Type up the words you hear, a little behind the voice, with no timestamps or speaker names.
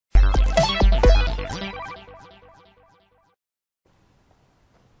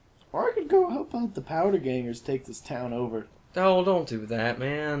go help out the powder gangers take this town over. Oh, don't do that,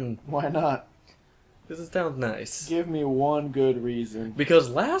 man. Why not? This sounds nice. Give me one good reason. Because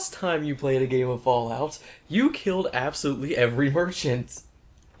last time you played a game of Fallout, you killed absolutely every merchant.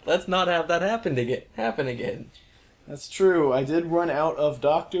 Let's not have that happen again. That's true. I did run out of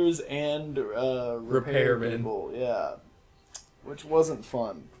doctors and repair Repairmen. people. Yeah, which wasn't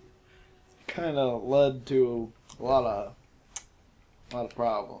fun. Kind of led to a lot of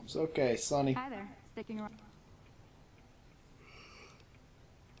problems. Okay, Sonny. Hi there. Sticking around.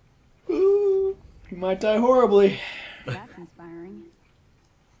 Ooh, you might die horribly. That's inspiring.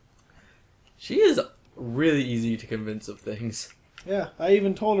 She is really easy to convince of things. Yeah, I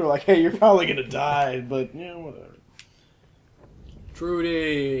even told her, like, hey, you're probably gonna die, but, you know, whatever.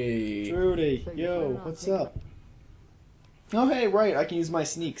 Trudy! Trudy, yo, what's up? Oh, hey, right, I can use my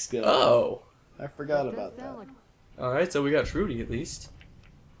sneak skill. Oh! I forgot about that. Alright, so we got Trudy at least.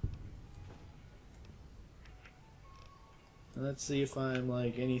 Let's see if I'm,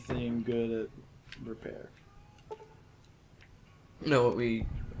 like, anything good at repair. No, we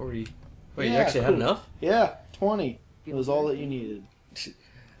already... Wait, you Yeah, actually had cool. enough? Yeah, 20. It was all that you needed.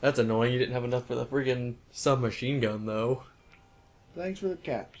 That's annoying, you didn't have enough for the friggin' submachine gun, though. Thanks for the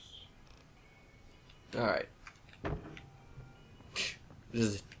caps. Alright.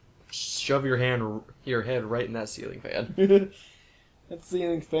 Just shove your head right in that ceiling fan. That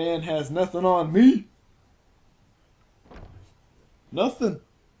ceiling fan has nothing on me. Nothing.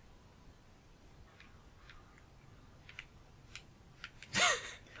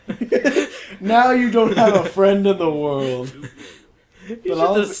 Now you don't have a friend in the world. He's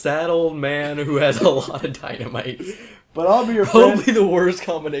just a sad old man who has a lot of dynamite. But I'll be your friend. Probably the worst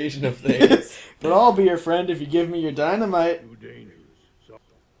combination of things. But I'll be your friend if you give me your dynamite.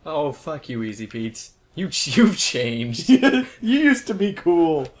 Oh, fuck you, Easy Pete. You've changed. You used to be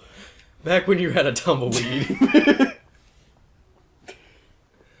cool. Back when you had a tumbleweed.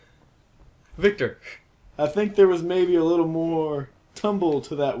 Victor. I think there was maybe a little more tumble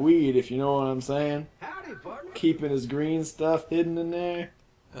to that weed, if you know what I'm saying. Howdy, partner. Keeping his green stuff hidden in there.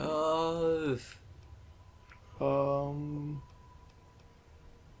 You Oh,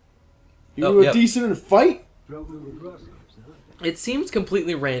 were yep. decent in a fight? It seems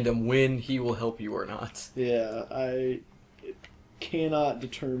completely random when he will help you or not. Yeah, I cannot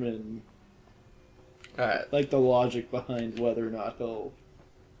determine Alright. like the logic behind whether or not he'll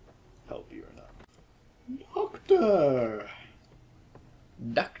help you or not. Doctor!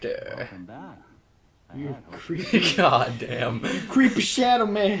 Doctor. Welcome back. You creepy, God damn. creepy shadow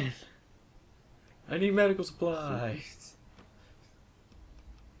man! I need medical supplies.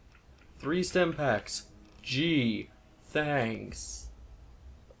 3 stem packs. Gee, thanks.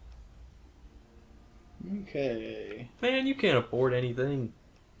 Okay. Man, you can't afford anything.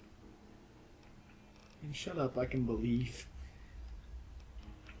 Shut up, I can believe.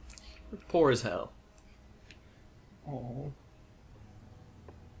 You're poor as hell. Oh.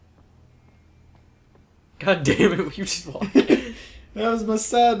 God damn it, you just walked. That was my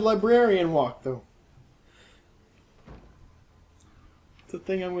sad librarian walk, though. It's a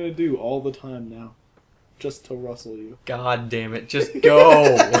thing I'm gonna do all the time now. Just to rustle you. God damn it, just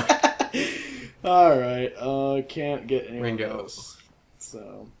go! Alright, can't get anyone Ringo. else.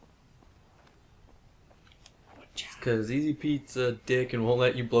 So. Because Easy Pete's a dick and won't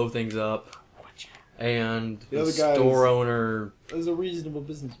let you blow things up. And The the other guy store is- owner... As a reasonable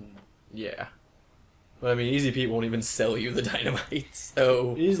businessman. Yeah. But I mean, Easy Pete won't even sell you the dynamite,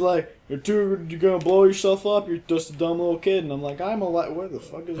 so... He's like, you're gonna blow yourself up, you're just a dumb little kid. And I'm like, I'm a where the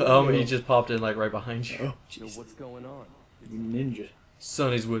fuck is that? He just popped in, like, right behind you. Oh, So jeez. what's going on? Ninja.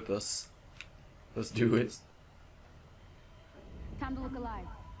 Sonny's with us. Let's do it. Time to look alive.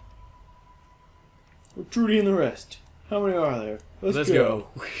 We're Trudy and the rest. How many are there? Let's go.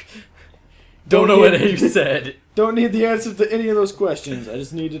 Don't know what you said. Don't need the answer to any of those questions. I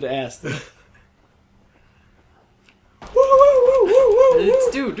just needed to ask them. Woo, woo, woo, woo, woo,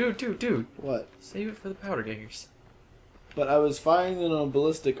 woo. Dude. What? Save it for the powder gangers. But I was firing in a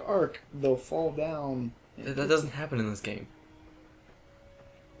ballistic arc. They'll fall down. That doesn't happen in this game.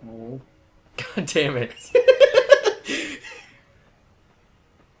 Oh. God damn it.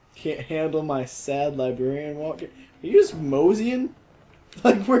 Can't handle my sad librarian walk. Are you just moseying?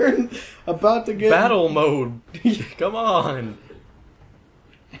 Like we're about to get... Battle mode. Come on.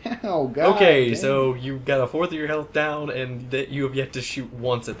 Oh, God. Okay, damn. so you've got a fourth of your health down, and that you have yet to shoot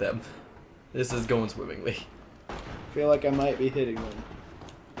once at them. This is going swimmingly. I feel like I might be hitting them.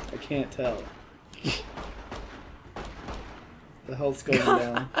 I can't tell. The health's going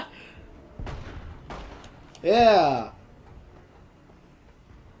down. Yeah!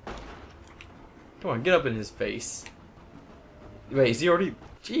 Come on, get up in his face. Wait, is he already...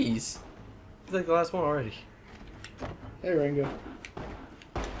 Jeez. He's like the last one already. Hey, Ringo.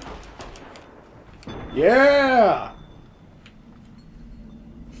 Yeah!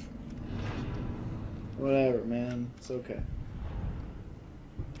 Whatever, man. It's okay.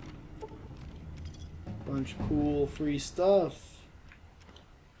 Bunch of cool free stuff.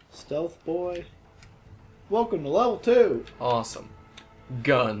 Stealth boy. Welcome to level 2. Awesome.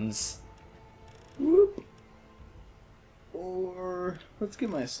 Guns. Whoop. Or let's get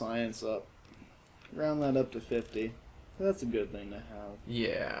my science up. Round that up to 50. That's a good thing to have.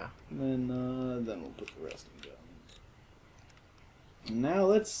 Yeah. And then we'll put the rest in guns. Now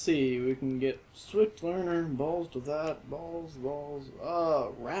let's see. We can get Swift Learner, balls to that, balls.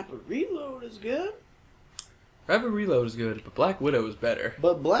 Rapid Reload is good. Rapid Reload is good, but Black Widow is better.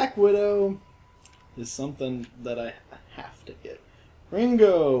 But Black Widow is something that I have to get.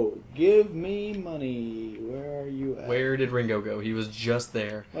 Ringo, give me money. Where are you at? Where did Ringo go? He was just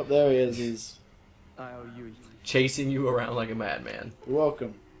there. Oh, there he is. He's I owe you. Chasing you around like a madman. You're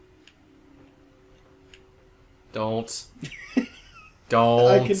welcome. Don't. Don't.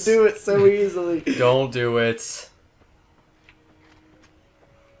 I can do it so easily. Don't do it.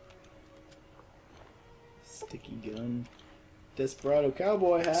 Sticky gun. Desperado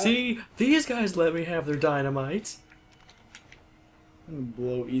cowboy hat. See, these guys let me have their dynamite. I'm gonna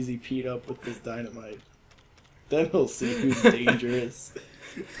blow Easy Pete up with this dynamite. Then we'll see who's dangerous.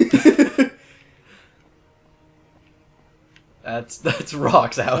 That's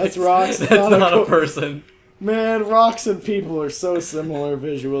rocks, Alex. That's rocks. That's not not a a person. Man, rocks and people are so similar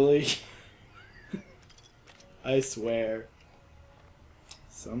visually. I swear.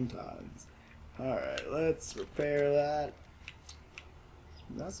 Sometimes. Alright, let's repair that.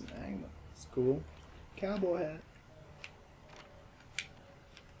 That's an magnet. It's cool. Cowboy hat.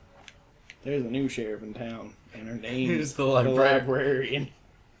 There's a new sheriff in town, and her name Who's is the the librarian? Librarian.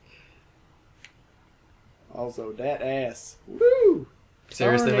 Also, that ass. Woo!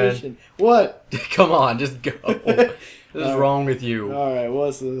 Seriously, man? Tarnation. What? Come on, just go. What is wrong with you? Alright,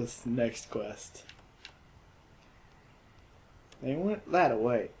 what's this next quest? They went that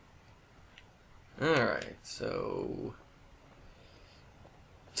away. Alright, so...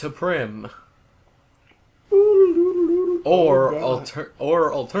 To Prim. Or, Oh, God.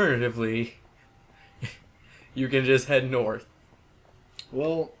 alternatively, you can just head north.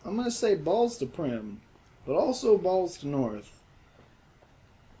 Well, I'm gonna say balls to Prim, but also balls to North.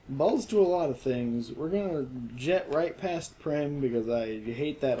 Balls to a lot of things. We're gonna jet right past Prim because I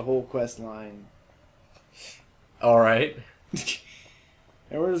hate that whole quest line. Alright.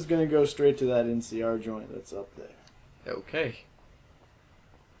 And we're just gonna go straight to that NCR joint that's up there. Okay.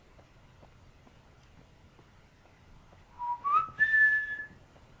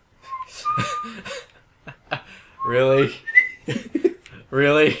 Really?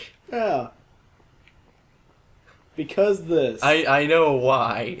 Really? Yeah. Because this. I know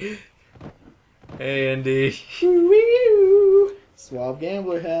why. Hey, Andy. Suave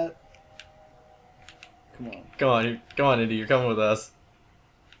gambler hat. Come on. Come on, Andy. You're coming with us.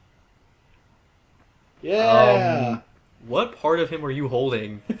 Yeah. What part of him are you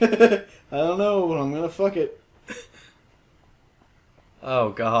holding? I don't know, but I'm gonna fuck it.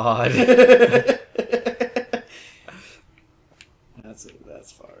 Oh God.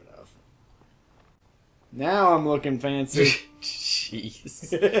 That's far enough. Now I'm looking fancy.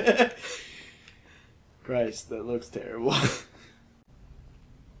 Jeez. Christ, that looks terrible. Hey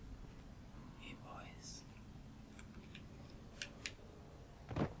boys.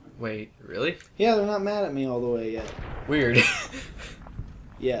 Wait, really? Yeah, they're not mad at me all the way yet. Weird.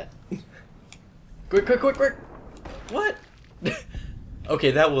 Yet. Quick! What?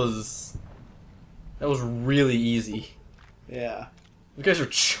 Okay, that was really easy. Yeah. You guys are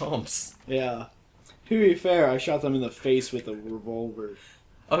chumps. Yeah. To be fair, I shot them in the face with a revolver.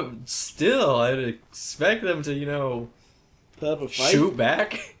 Still, I'd expect them to, you know, Put up a fight? shoot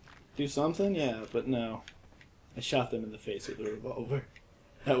back. Do something? Yeah, but no. I shot them in the face with a revolver.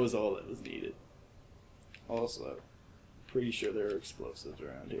 That was all that was needed. Also, pretty sure there are explosives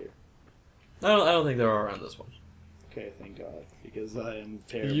around here. I don't think there are around this one. Okay, thank God, because I am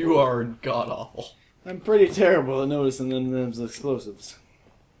terrible. You are god awful. I'm pretty terrible at noticing them's explosives.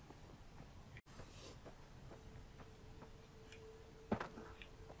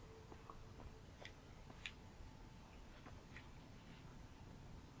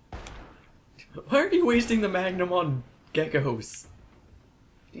 Why are you wasting the magnum on geckos?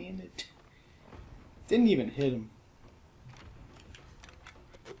 Damn it. Didn't even hit him.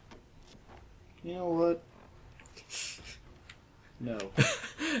 You know what? No.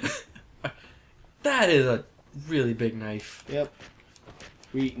 That is a really big knife. Yep.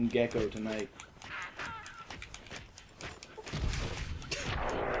 We eating gecko tonight.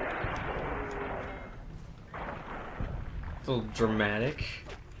 It's a little dramatic.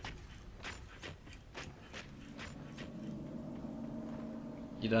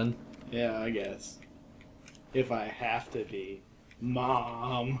 You done? Yeah, I guess. If I have to be.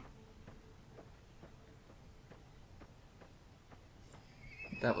 Mom.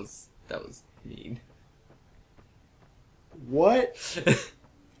 That was mean. What?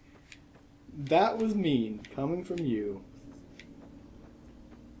 That was mean, coming from you.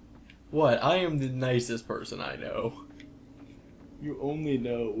 What? I am the nicest person I know. You only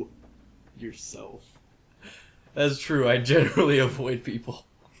know yourself. That's true, I generally avoid people.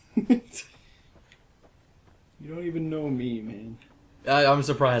 You don't even know me, man. I'm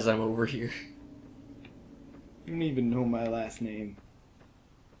surprised I'm over here. You don't even know my last name.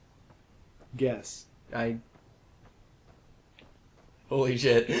 Guess. Holy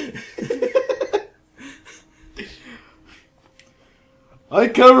shit. I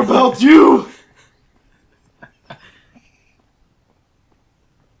care about you!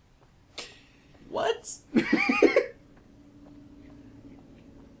 What?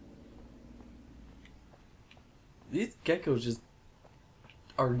 These geckos just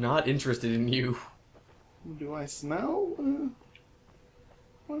are not interested in you. Do I smell?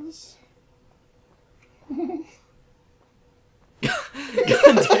 What is... God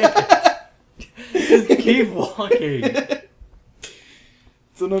damn it. Just keep walking.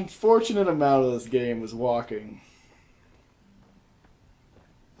 It's an unfortunate amount of this game is walking.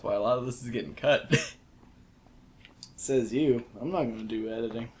 That's why a lot of this is getting cut. Says you. I'm not gonna do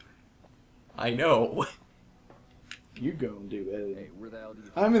editing. I know. You go and do editing. Hey, where the hell do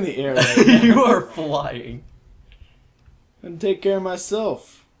you... I'm in the air right now. You are flying. And take care of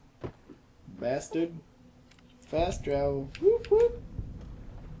myself. Bastard. Fast travel. Whoop whoop.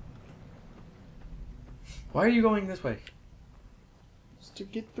 Why are you going this way? Just to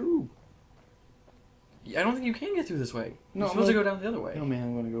get through. I don't think you can get through this way. No, You're supposed to go down the other way. No man,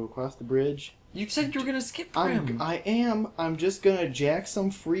 I'm gonna go across the bridge. You said you were gonna skip Prim. I am. I'm just gonna jack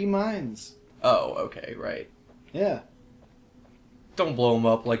some free mines. Oh, okay, right. Yeah. Don't blow them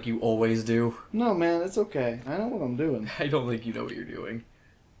up like you always do. No man, it's okay. I know what I'm doing. I don't think you know what you're doing.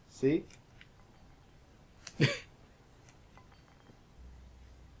 See?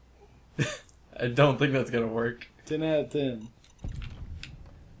 I don't think that's gonna work. 10 out of 10.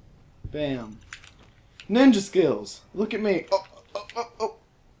 Bam. Ninja skills. Look at me. Oh, oh, oh, oh.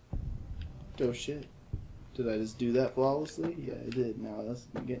 Oh shit. Did I just do that flawlessly? Yeah, I did. Now let's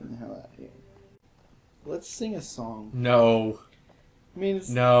get the hell out of here. Let's sing a song. No. I mean, it's,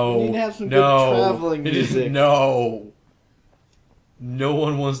 No. we need to have some No. good traveling It is music. no. No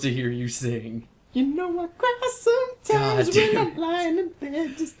one wants to hear you sing. You know I cry sometimes God when damn I'm lying in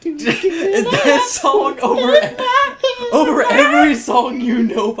bed just to And get that song over every song you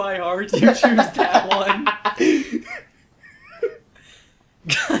know by heart, you choose that one.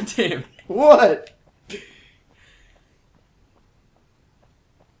 God damn it. What?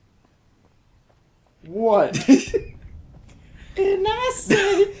 What? And I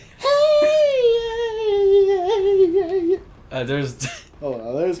say, hey, There's... oh,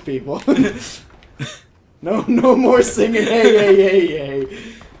 now there's people. No more singing,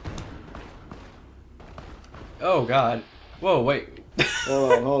 hey. Oh, God. Whoa, wait.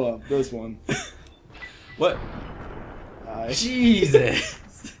 Hold on, this one. What? I... Jesus.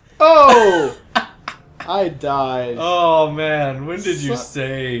 Oh! I died. Oh, man. When did you Son-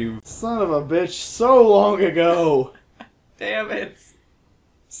 save? Son of a bitch, so long ago. Damn it.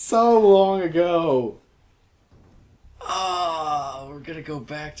 So long ago. Oh, we're gonna go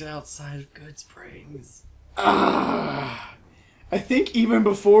back to outside of Good Springs. Ah, I think even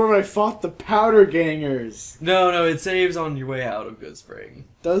before I fought the powder gangers. No, it saves on your way out of Good Spring.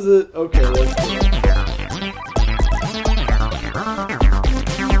 Does it? Okay, let's go.